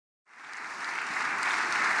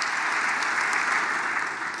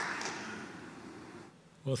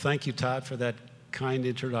Well, thank you, Todd, for that kind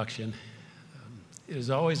introduction. It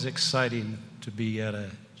is always exciting to be at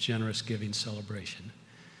a generous giving celebration.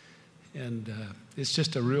 And it's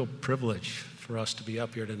just a real privilege for us to be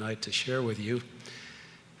up here tonight to share with you.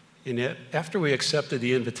 And yet, after we accepted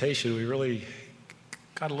the invitation, we really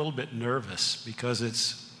got a little bit nervous because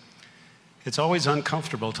it's always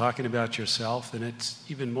uncomfortable talking about yourself, and it's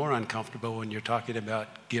even more uncomfortable when you're talking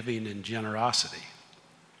about giving and generosity.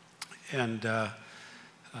 And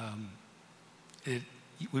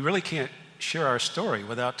we really can't share our story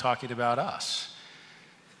without talking about us.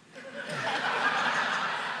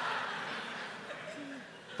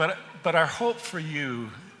 But our hope for you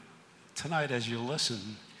tonight as you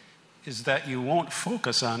listen is that you won't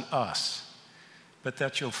focus on us, but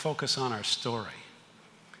that you'll focus on our story.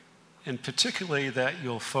 And particularly that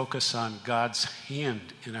you'll focus on God's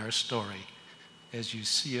hand in our story as you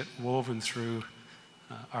see it woven through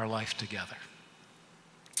our life together.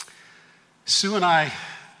 Sue and I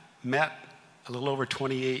met a little over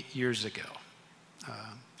 28 years ago.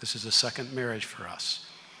 This is a second marriage for us.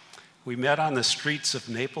 We met on the streets of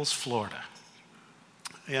Naples, Florida.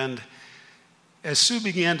 And as Sue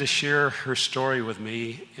began to share her story with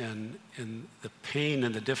me and the pain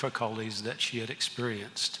and the difficulties that she had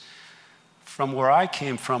experienced, from where I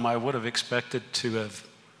came from, I would have expected to have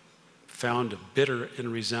found a bitter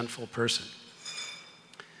and resentful person.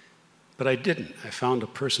 But I didn't. I found a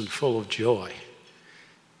person full of joy.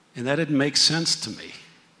 And that didn't make sense to me.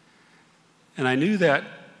 And I knew that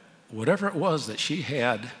whatever it was that she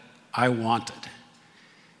had, I wanted.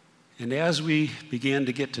 And as we began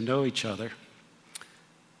to get to know each other,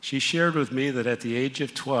 she shared with me that at the age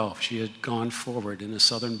of 12, she had gone forward in a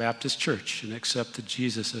Southern Baptist church and accepted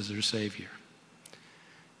Jesus as her Savior.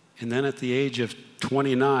 And then at the age of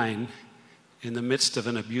 29, in the midst of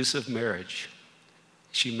an abusive marriage,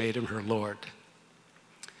 she made him her Lord.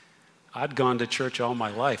 I'd gone to church all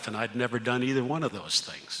my life, and I'd never done either one of those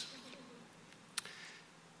things.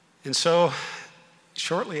 And so,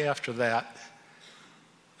 shortly after that,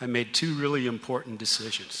 I made two really important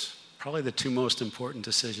decisions, probably the two most important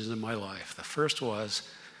decisions in my life. The first was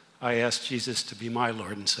I asked Jesus to be my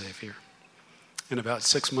Lord and Savior. And about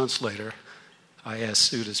 6 months later, I asked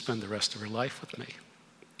Sue to spend the rest of her life with me.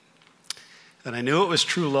 And I knew it was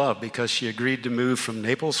true love because she agreed to move from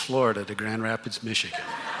Naples, Florida to Grand Rapids, Michigan.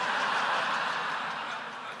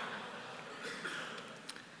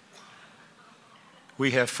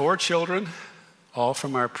 We have 4 children, all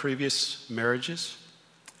from our previous marriages,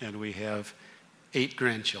 and we have 8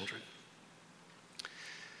 grandchildren.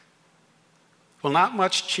 Well, not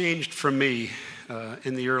much changed for me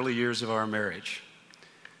in the early years of our marriage.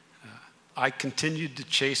 I continued to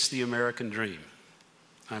chase the American dream.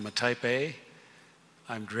 I'm a type A.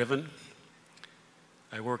 I'm driven.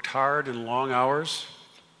 I worked hard and long hours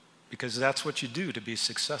because that's what you do to be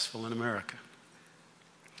successful in America.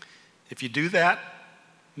 If you do that,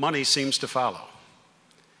 money seems to follow.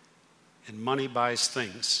 And money buys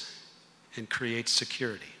things and creates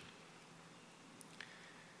security.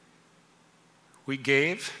 We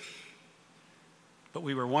gave, but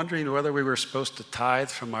we were wondering whether we were supposed to tithe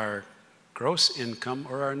from our gross income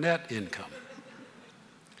or our net income.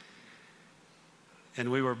 And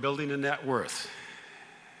we were building a net worth,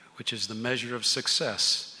 which is the measure of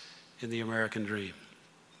success in the American dream.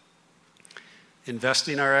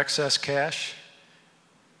 Investing our excess cash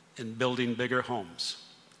in building bigger homes.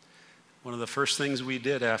 One of the first things we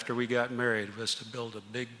did after we got married was to build a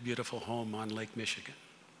big, beautiful home on Lake Michigan.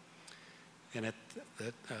 And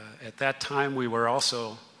at that time, we were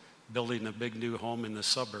also building a big new home in the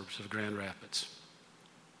suburbs of Grand Rapids.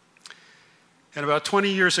 And about 20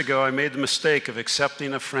 years ago, I made the mistake of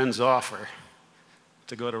accepting a friend's offer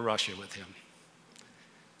to go to Russia with him.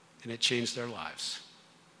 And it changed their lives.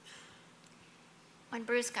 When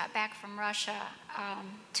Bruce got back from Russia,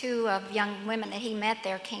 2 of young women that he met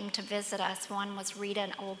there came to visit us. One was Rita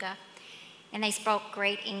and Olga, and they spoke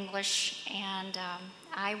great English, and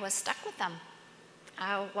I was stuck with them.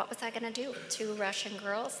 What was I going to do? 2 Russian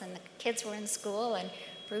girls, and the kids were in school, and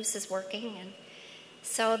Bruce is working, and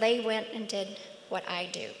so they went and did what I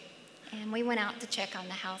do. And we went out to check on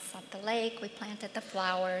the house at the lake. We planted the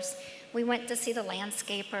flowers. We went to see the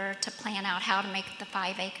landscaper to plan out how to make the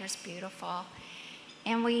 5 acres beautiful.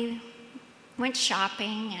 And we went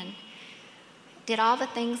shopping and did all the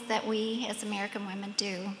things that we as American women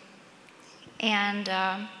do. And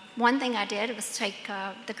one thing I did was take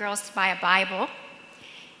the girls to buy a Bible.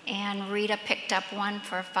 And Rita picked up one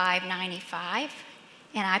for $5.95.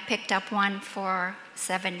 And I picked up one for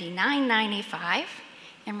 $79.95.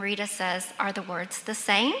 And Rita says, "Are the words the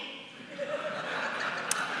same?"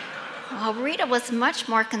 Well, Rita was much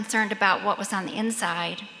more concerned about what was on the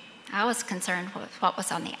inside. I was concerned with what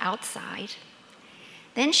was on the outside.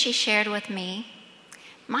 Then she shared with me,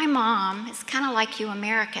 my mom is kind of like you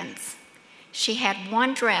Americans. She had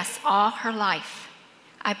one dress all her life.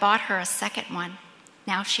 I bought her a second one.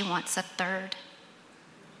 Now she wants a third.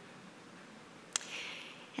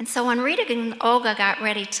 And so when Rita and Olga got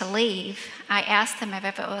ready to leave, I asked them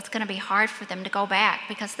if it was going to be hard for them to go back,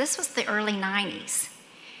 because this was the early 90s.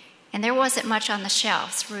 And there wasn't much on the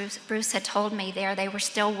shelves. Bruce had told me there they were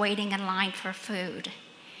still waiting in line for food.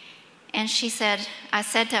 And I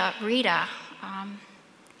said to Rita,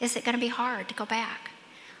 is it going to be hard to go back?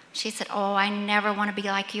 She said, oh, I never want to be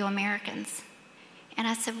like you Americans. And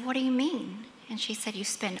I said, what do you mean? And she said, you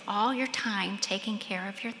spend all your time taking care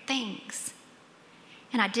of your things.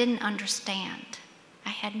 And I didn't understand. I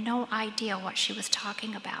had no idea what she was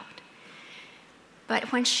talking about.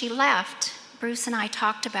 But when she left, Bruce and I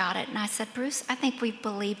talked about it, and I said, Bruce, I think we've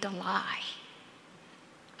believed a lie.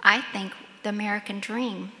 I think the American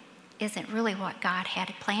dream isn't really what God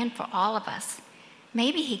had planned for all of us.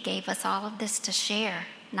 Maybe he gave us all of this to share,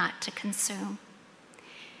 not to consume.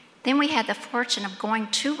 Then we had the fortune of going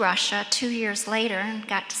to Russia 2 years later and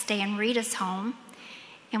got to stay in Rita's home.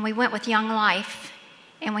 And we went with Young Life,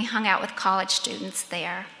 and we hung out with college students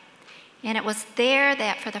there. And it was there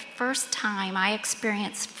that for the first time I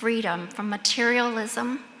experienced freedom from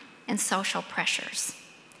materialism and social pressures.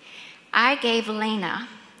 I gave Lena,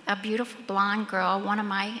 a beautiful blonde girl, one of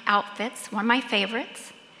my outfits, one of my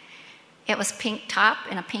favorites. It was pink top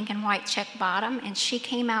and a pink and white check bottom, and she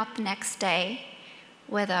came out the next day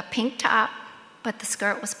with a pink top, but the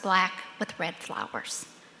skirt was black with red flowers.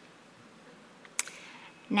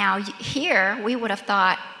 Now here, we would have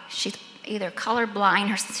thought she's either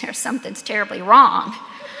colorblind or something's terribly wrong.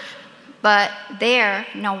 But there,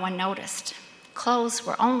 no one noticed. Clothes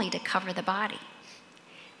were only to cover the body.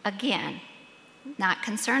 Again, not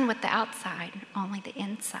concerned with the outside, only the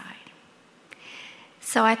inside.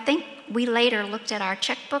 So I think we later looked at our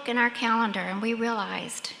checkbook and our calendar, and we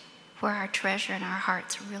realized where our treasure and our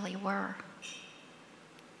hearts really were.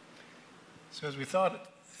 So as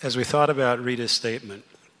we thought about Rita's statement,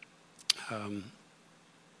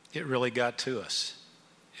 it really got to us.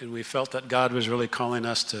 And we felt that God was really calling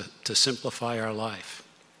us to simplify our life.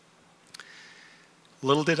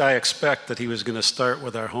 Little did I expect that he was going to start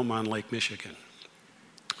with our home on Lake Michigan.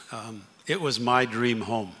 It was my dream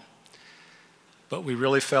home. But we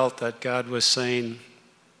really felt that God was saying,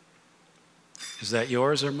 is that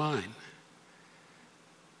yours or mine?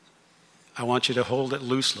 I want you to hold it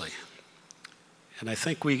loosely. And I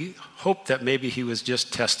think we hoped that maybe he was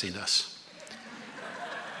just testing us.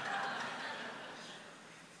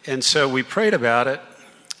 And so we prayed about it,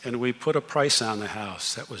 and we put a price on the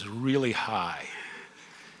house that was really high.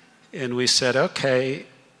 And we said, okay,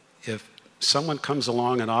 if someone comes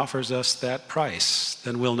along and offers us that price,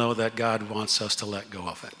 then we'll know that God wants us to let go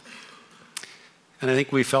of it. And I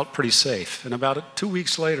think we felt pretty safe. And about 2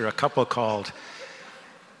 weeks later, a couple called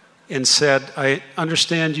and said, I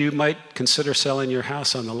understand you might consider selling your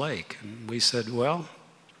house on the lake. And we said, well,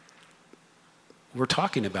 we're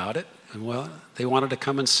talking about it. And well, they wanted to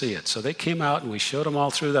come and see it. So they came out and we showed them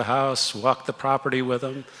all through the house, walked the property with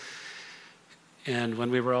them. And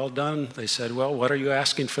when we were all done, they said, well, what are you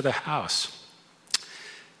asking for the house?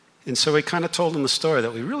 And so we kind of told them the story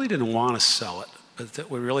that we really didn't want to sell it, but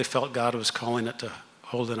that we really felt God was calling it to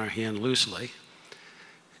hold in our hand loosely.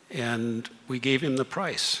 And we gave him the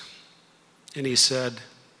price. And he said,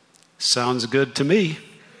 sounds good to me.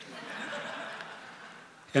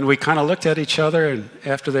 And we kind of looked at each other, and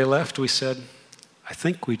after they left, we said, I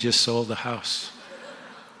think we just sold the house.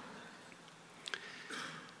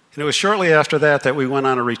 And it was shortly after that we went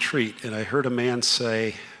on a retreat, and I heard a man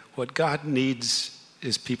say, what God needs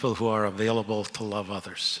is people who are available to love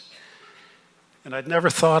others. And I'd never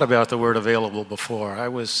thought about the word available before. I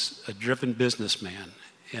was a driven businessman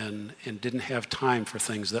and didn't have time for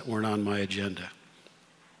things that weren't on my agenda.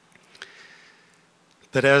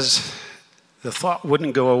 But as the thought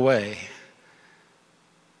wouldn't go away,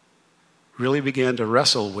 really began to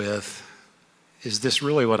wrestle with, is this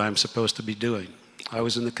really what I'm supposed to be doing? I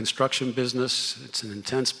was in the construction business. It's an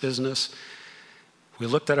intense business. We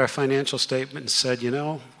looked at our financial statement and said,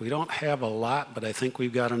 we don't have a lot, but I think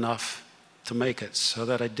we've got enough to make it, so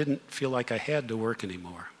that I didn't feel like I had to work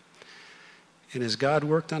anymore. And as God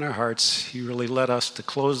worked on our hearts, he really led us to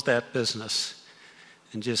close that business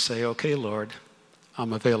and just say, okay, Lord,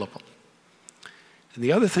 I'm available. And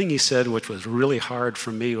the other thing he said, which was really hard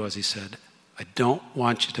for me, was he said, I don't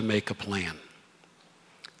want you to make a plan.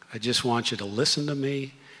 I just want you to listen to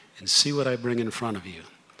me and see what I bring in front of you.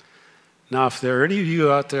 Now, if there are any of you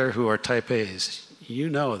out there who are type A's, you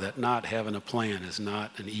know that not having a plan is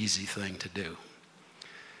not an easy thing to do.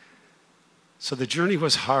 So the journey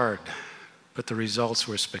was hard, but the results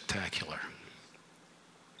were spectacular.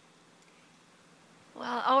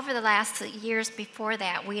 Well, over the last years before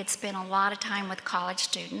that, we had spent a lot of time with college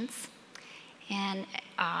students. And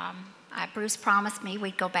Bruce promised me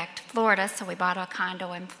we'd go back to Florida, so we bought a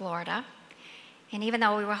condo in Florida. And even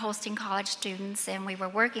though we were hosting college students and we were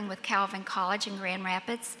working with Calvin College in Grand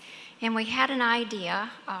Rapids, and we had an idea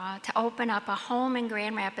to open up a home in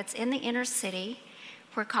Grand Rapids in the inner city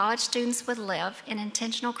where college students would live, an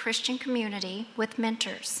intentional Christian community with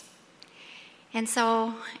mentors. And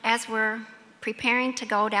so as we're preparing to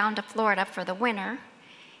go down to Florida for the winter,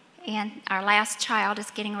 and our last child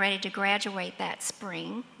is getting ready to graduate that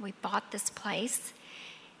spring, we bought this place,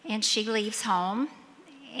 and she leaves home,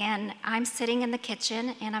 and I'm sitting in the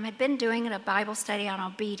kitchen, and I had been doing a Bible study on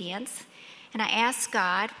obedience, and I asked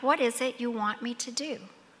God, what is it you want me to do?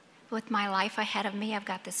 With my life ahead of me, I've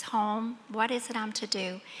got this home, what is it I'm to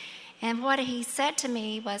do? And what he said to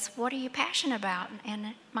me was, what are you passionate about?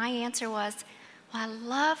 And my answer was, well, I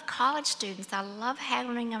love college students. I love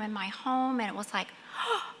having them in my home. And it was like,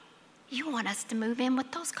 oh, you want us to move in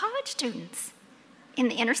with those college students in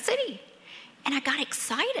the inner city? And I got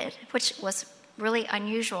excited, which was really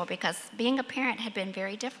unusual because being a parent had been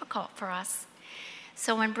very difficult for us.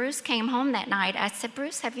 So when Bruce came home that night, I said,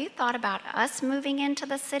 Bruce, have you thought about us moving into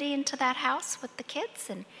the city, into that house with the kids?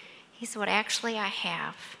 And he said, well, actually, I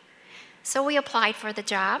have. So we applied for the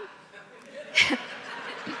job.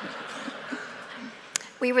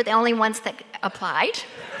 We were the only ones that applied.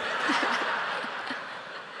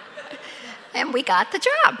 And we got the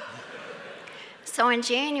job. So in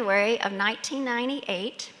January of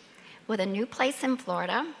 1998, with a new place in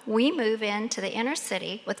Florida, we move into the inner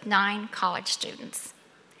city with 9 college students.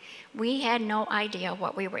 We had no idea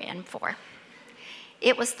what we were in for.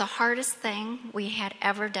 It was the hardest thing we had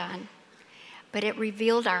ever done, but it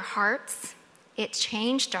revealed our hearts. It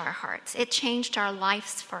changed our hearts. It changed our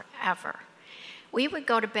lives forever. We would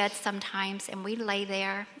go to bed sometimes and we'd lay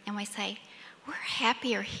there and we say, we're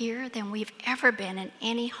happier here than we've ever been in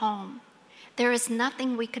any home. There is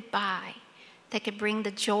nothing we could buy that could bring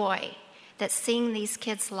the joy that seeing these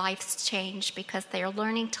kids' lives change because they are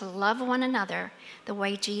learning to love one another the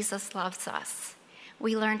way Jesus loves us.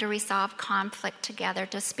 We learn to resolve conflict together,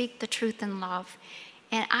 to speak the truth in love.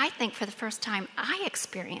 And I think for the first time, I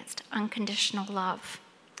experienced unconditional love.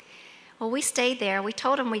 Well, we stayed there. We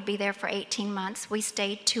told them we'd be there for 18 months. We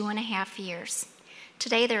stayed 2.5 years.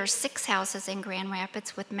 Today, there are 6 houses in Grand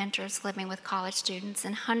Rapids with mentors living with college students,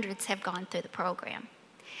 and hundreds have gone through the program.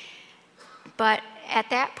 But at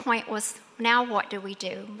that point was, now what do?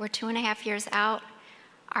 We're 2.5 years out.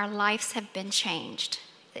 Our lives have been changed.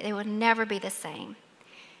 They will never be the same.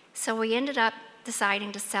 So we ended up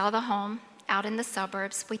deciding to sell the home out in the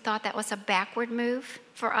suburbs. We thought that was a backward move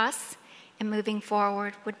for us, and moving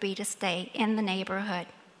forward would be to stay in the neighborhood.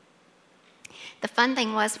 The fun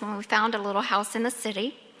thing was when we found a little house in the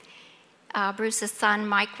city, Bruce's son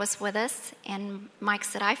Mike was with us, and Mike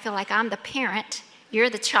said, I feel like I'm the parent, you're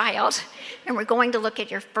the child, and we're going to look at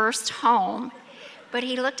your first home. But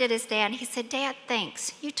he looked at his dad and he said, Dad,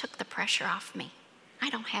 thanks. You took the pressure off me. I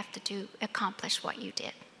don't have to accomplish what you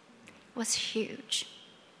did. It was huge.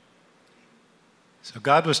 So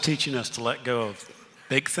God was teaching us to let go of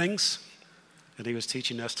big things, and he was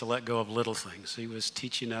teaching us to let go of little things. He was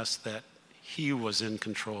teaching us that he was in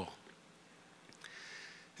control.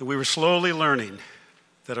 And we were slowly learning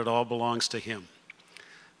that it all belongs to him.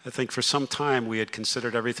 I think for some time we had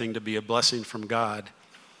considered everything to be a blessing from God,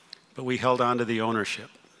 but we held on to the ownership.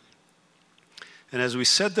 And as we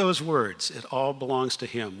said those words, it all belongs to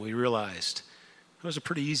him, we realized those are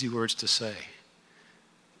pretty easy words to say.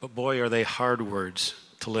 But boy, are they hard words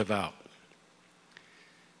to live out.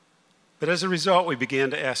 But as a result, we began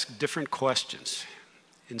to ask different questions.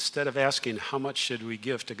 Instead of asking, how much should we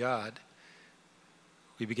give to God,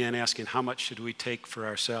 we began asking, how much should we take for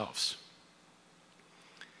ourselves?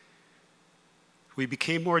 We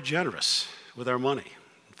became more generous with our money.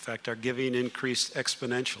 In fact, our giving increased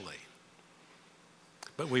exponentially.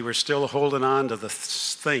 But we were still holding on to the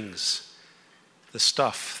things, the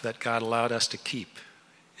stuff that God allowed us to keep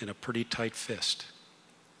in a pretty tight fist.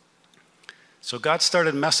 So God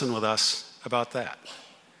started messing with us about that.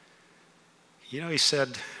 You know, he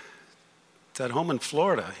said, that home in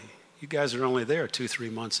Florida, you guys are only there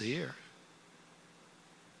 2-3 months a year.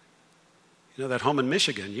 You know, that home in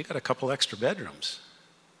Michigan, you got a couple extra bedrooms.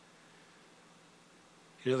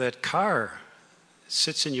 You know, that car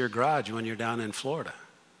sits in your garage when you're down in Florida.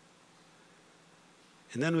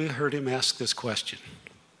 And then we heard him ask this question: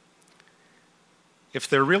 if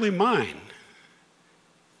they're really mine,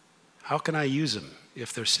 how can I use them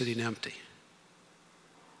if they're sitting empty?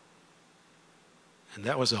 And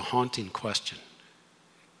that was a haunting question.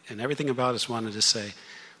 And everything about us wanted to say,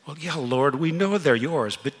 well, yeah, Lord, we know they're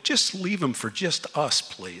yours, but just leave them for just us,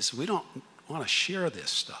 please. We don't want to share this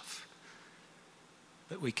stuff.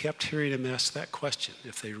 But we kept hearing him ask that question: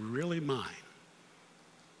 if they're really mine,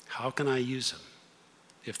 how can I use them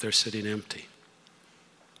if they're sitting empty?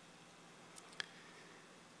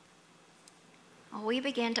 Well, we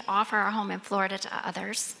began to offer our home in Florida to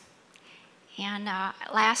others. And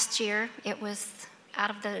last year, it was, out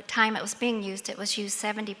of the time it was being used, it was used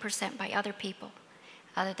 70% by other people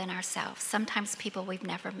other than ourselves, sometimes people we've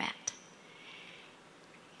never met.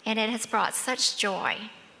 And it has brought such joy.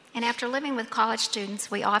 And after living with college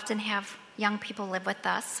students, we often have young people live with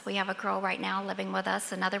us. We have a girl right now living with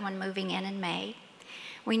us, another one moving in May.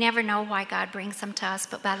 We never know why God brings them to us,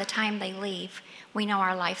 but by the time they leave, we know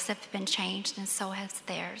our lives have been changed, and so has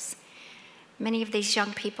theirs. Many of these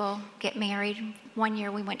young people get married. One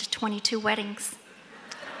year we went to 22 weddings.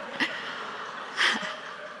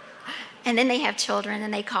 And then they have children,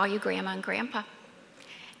 and they call you grandma and grandpa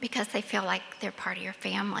because they feel like they're part of your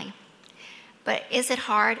family. But is it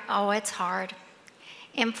hard? Oh, it's hard.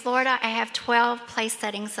 In Florida, I have 12 place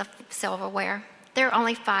settings of silverware. There are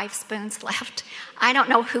only 5 spoons left. I don't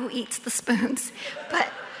know who eats the spoons, but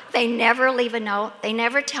they never leave a note. They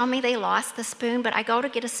never tell me they lost the spoon, but I go to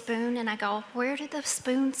get a spoon, and I go, where did the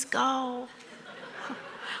spoons go?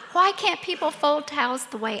 Why can't people fold towels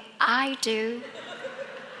the way I do?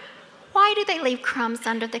 Why do they leave crumbs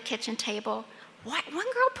under the kitchen table? Why? One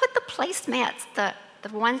girl put the placemats, the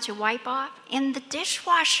ones you wipe off, in the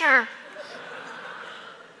dishwasher.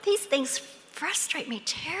 These things frustrate me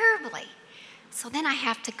terribly. So then I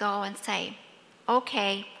have to go and say,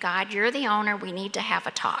 okay, God, you're the owner. We need to have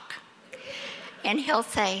a talk. And he'll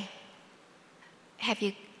say,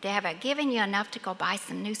 have I given you enough to go buy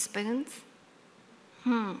some new spoons?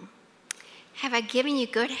 Have I given you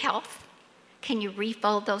good health? Can you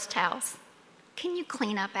refold those towels? Can you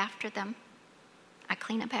clean up after them? I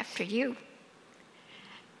clean up after you.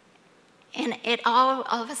 And it all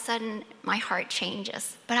of a sudden, my heart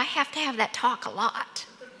changes. But I have to have that talk a lot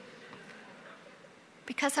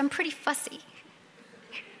because I'm pretty fussy.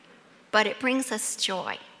 But it brings us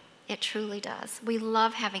joy. It truly does. We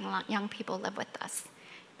love having young people live with us.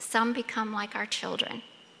 Some become like our children.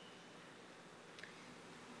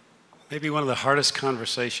 Maybe one of the hardest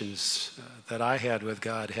conversations that I had with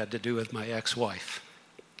God had to do with my ex-wife.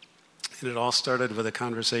 And it all started with a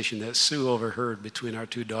conversation that Sue overheard between our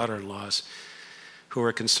 2 daughter-in-laws who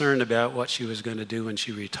were concerned about what she was going to do when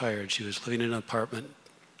she retired. She was living in an apartment,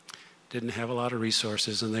 didn't have a lot of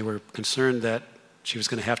resources, and they were concerned that she was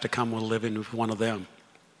going to have to come and live in with one of them.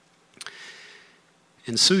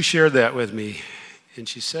 And Sue shared that with me, and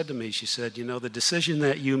she said to me, she said, you know, the decision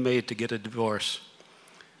that you made to get a divorce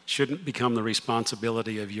shouldn't become the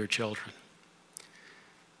responsibility of your children.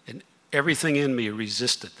 And everything in me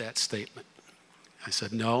resisted that statement. I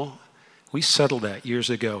said, no, we settled that years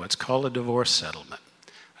ago. It's called a divorce settlement.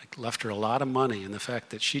 I left her a lot of money, and the fact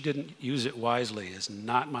that she didn't use it wisely is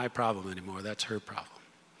not my problem anymore. That's her problem.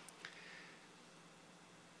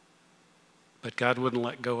 But God wouldn't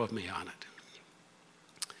let go of me on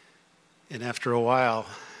it. And after a while,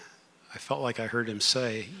 I felt like I heard him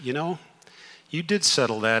say, you know, you did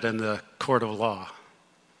settle that in the court of law,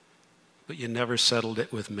 but you never settled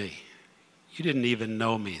it with me. You didn't even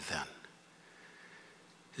know me then.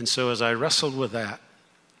 And so as I wrestled with that,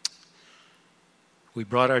 we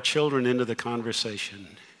brought our children into the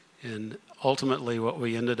conversation, and ultimately what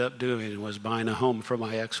we ended up doing was buying a home for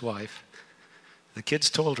my ex-wife. The kids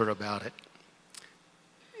told her about it,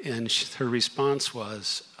 and her response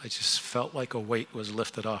was, I just felt like a weight was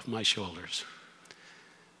lifted off my shoulders.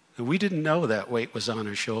 And we didn't know that weight was on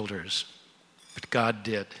her shoulders, but God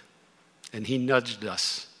did, and he nudged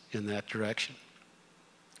us in that direction.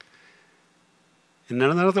 And then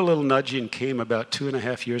another little nudging came about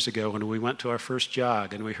 2.5 years ago when we went to our first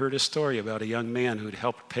jog, and we heard a story about a young man who'd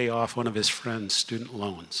helped pay off one of his friend's student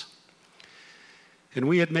loans. And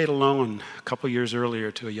we had made a loan a couple years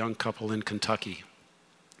earlier to a young couple in Kentucky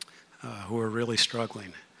who were really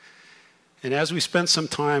struggling. And as we spent some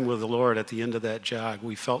time with the Lord at the end of that jog,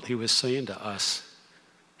 we felt he was saying to us,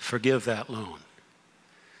 forgive that loan.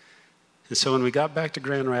 And so when we got back to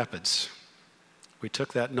Grand Rapids, we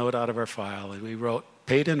took that note out of our file and we wrote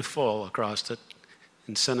paid in full across it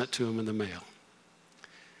and sent it to him in the mail.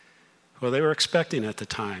 Well, they were expecting at the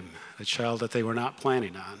time a child that they were not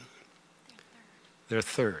planning on, their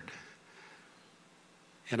third.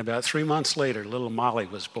 And about 3 months later, little Molly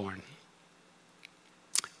was born.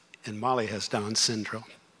 And Molly has Down syndrome.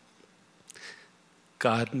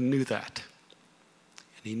 God knew that.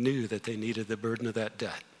 And he knew that they needed the burden of that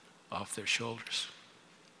debt off their shoulders.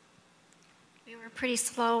 We were pretty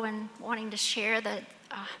slow in wanting to share the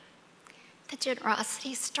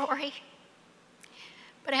generosity story.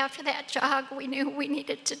 But after that jog, we knew we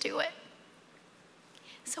needed to do it.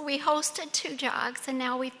 So we hosted 2 jogs, and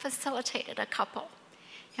now we've facilitated a couple.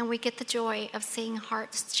 And we get the joy of seeing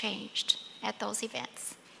hearts changed at those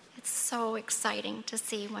events. It's so exciting to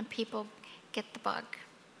see when people get the bug.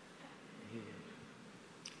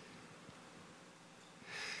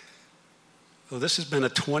 Well, this has been a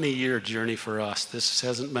 20-year journey for us. This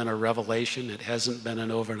hasn't been a revelation. It hasn't been an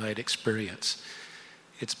overnight experience.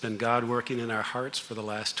 It's been God working in our hearts for the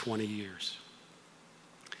last 20 years.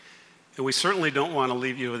 And we certainly don't want to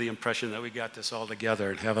leave you with the impression that we got this all together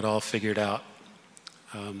and have it all figured out.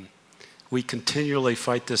 We continually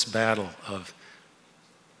fight this battle of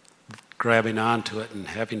grabbing onto it and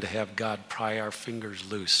having to have God pry our fingers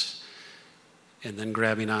loose and then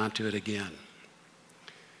grabbing onto it again.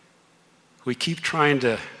 We keep trying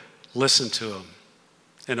to listen to him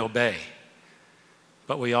and obey,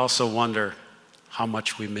 but we also wonder how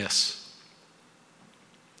much we miss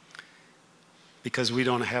because we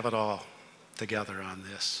don't have it all together on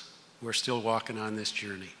this. We're still walking on this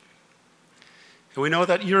journey. And we know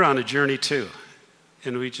that you're on a journey too,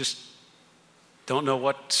 and we just don't know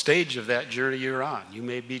what stage of that journey you're on. You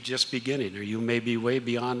may be just beginning, or you may be way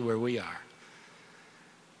beyond where we are.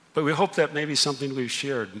 But we hope that maybe something we've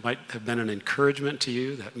shared might have been an encouragement to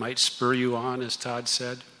you, that might spur you on, as Todd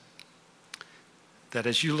said. That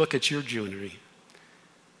as you look at your journey,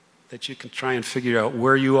 that you can try and figure out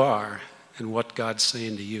where you are and what God's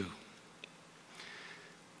saying to you.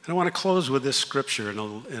 And I want to close with this scripture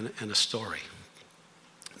and a story.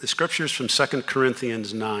 The scripture is from 2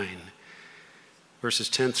 Corinthians 9, verses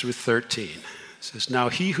 10 through 13. It says, "Now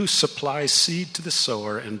he who supplies seed to the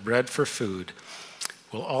sower and bread for food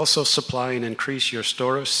will also supply and increase your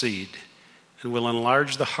store of seed and will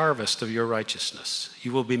enlarge the harvest of your righteousness.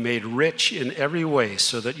 You will be made rich in every way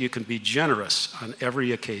so that you can be generous on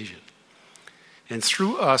every occasion. And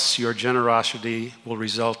through us, your generosity will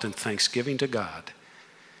result in thanksgiving to God.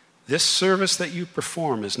 This service that you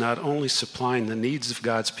perform is not only supplying the needs of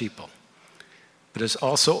God's people, but is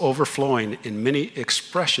also overflowing in many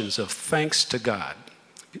expressions of thanks to God.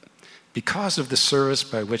 Because of the service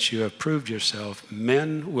by which you have proved yourself,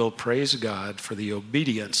 men will praise God for the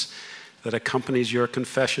obedience that accompanies your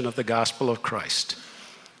confession of the gospel of Christ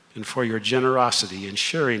and for your generosity in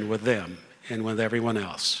sharing with them and with everyone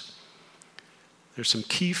else." There's some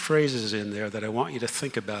key phrases in there that I want you to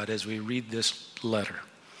think about as we read this letter.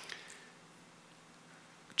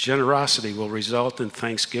 Generosity will result in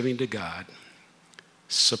thanksgiving to God,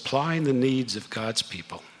 supplying the needs of God's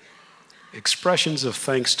people, expressions of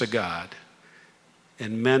thanks to God,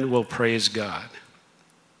 and men will praise God.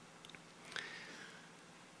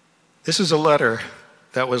 This is a letter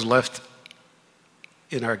that was left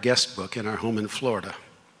in our guest book in our home in Florida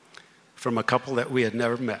from a couple that we had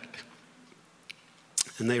never met.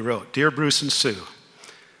 And they wrote, "Dear Bruce and Sue,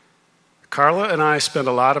 Carla and I spent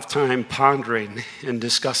a lot of time pondering and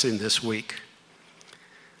discussing this week.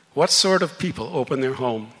 What sort of people open their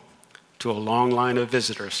home to a long line of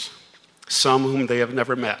visitors, some whom they have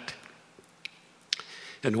never met?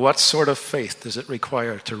 And what sort of faith does it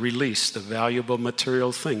require to release the valuable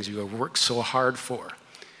material things you have worked so hard for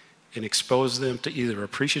and expose them to either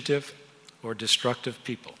appreciative or destructive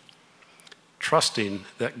people, trusting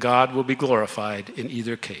that God will be glorified in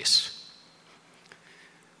either case?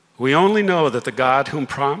 We only know that the God whom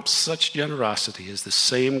prompts such generosity is the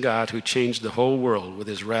same God who changed the whole world with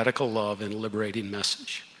his radical love and liberating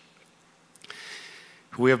message.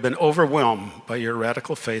 We have been overwhelmed by your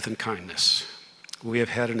radical faith and kindness. We have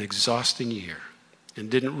had an exhausting year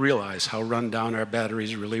and didn't realize how run down our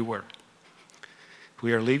batteries really were.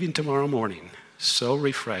 We are leaving tomorrow morning so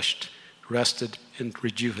refreshed, rested, and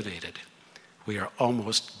rejuvenated. We are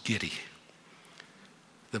almost giddy.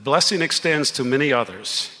 The blessing extends to many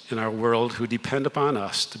others in our world who depend upon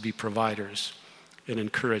us to be providers and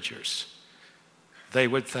encouragers. They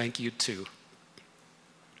would thank you too."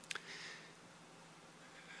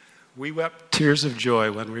 We wept tears of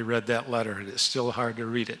joy when we read that letter, and it's still hard to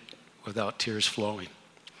read it without tears flowing.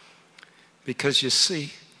 Because you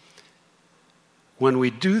see, when we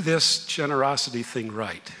do this generosity thing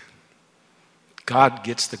right, God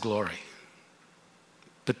gets the glory.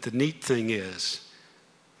 But the neat thing is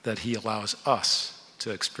that he allows us to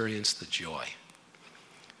experience the joy.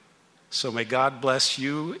 So may God bless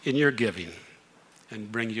you in your giving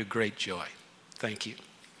and bring you great joy. Thank you.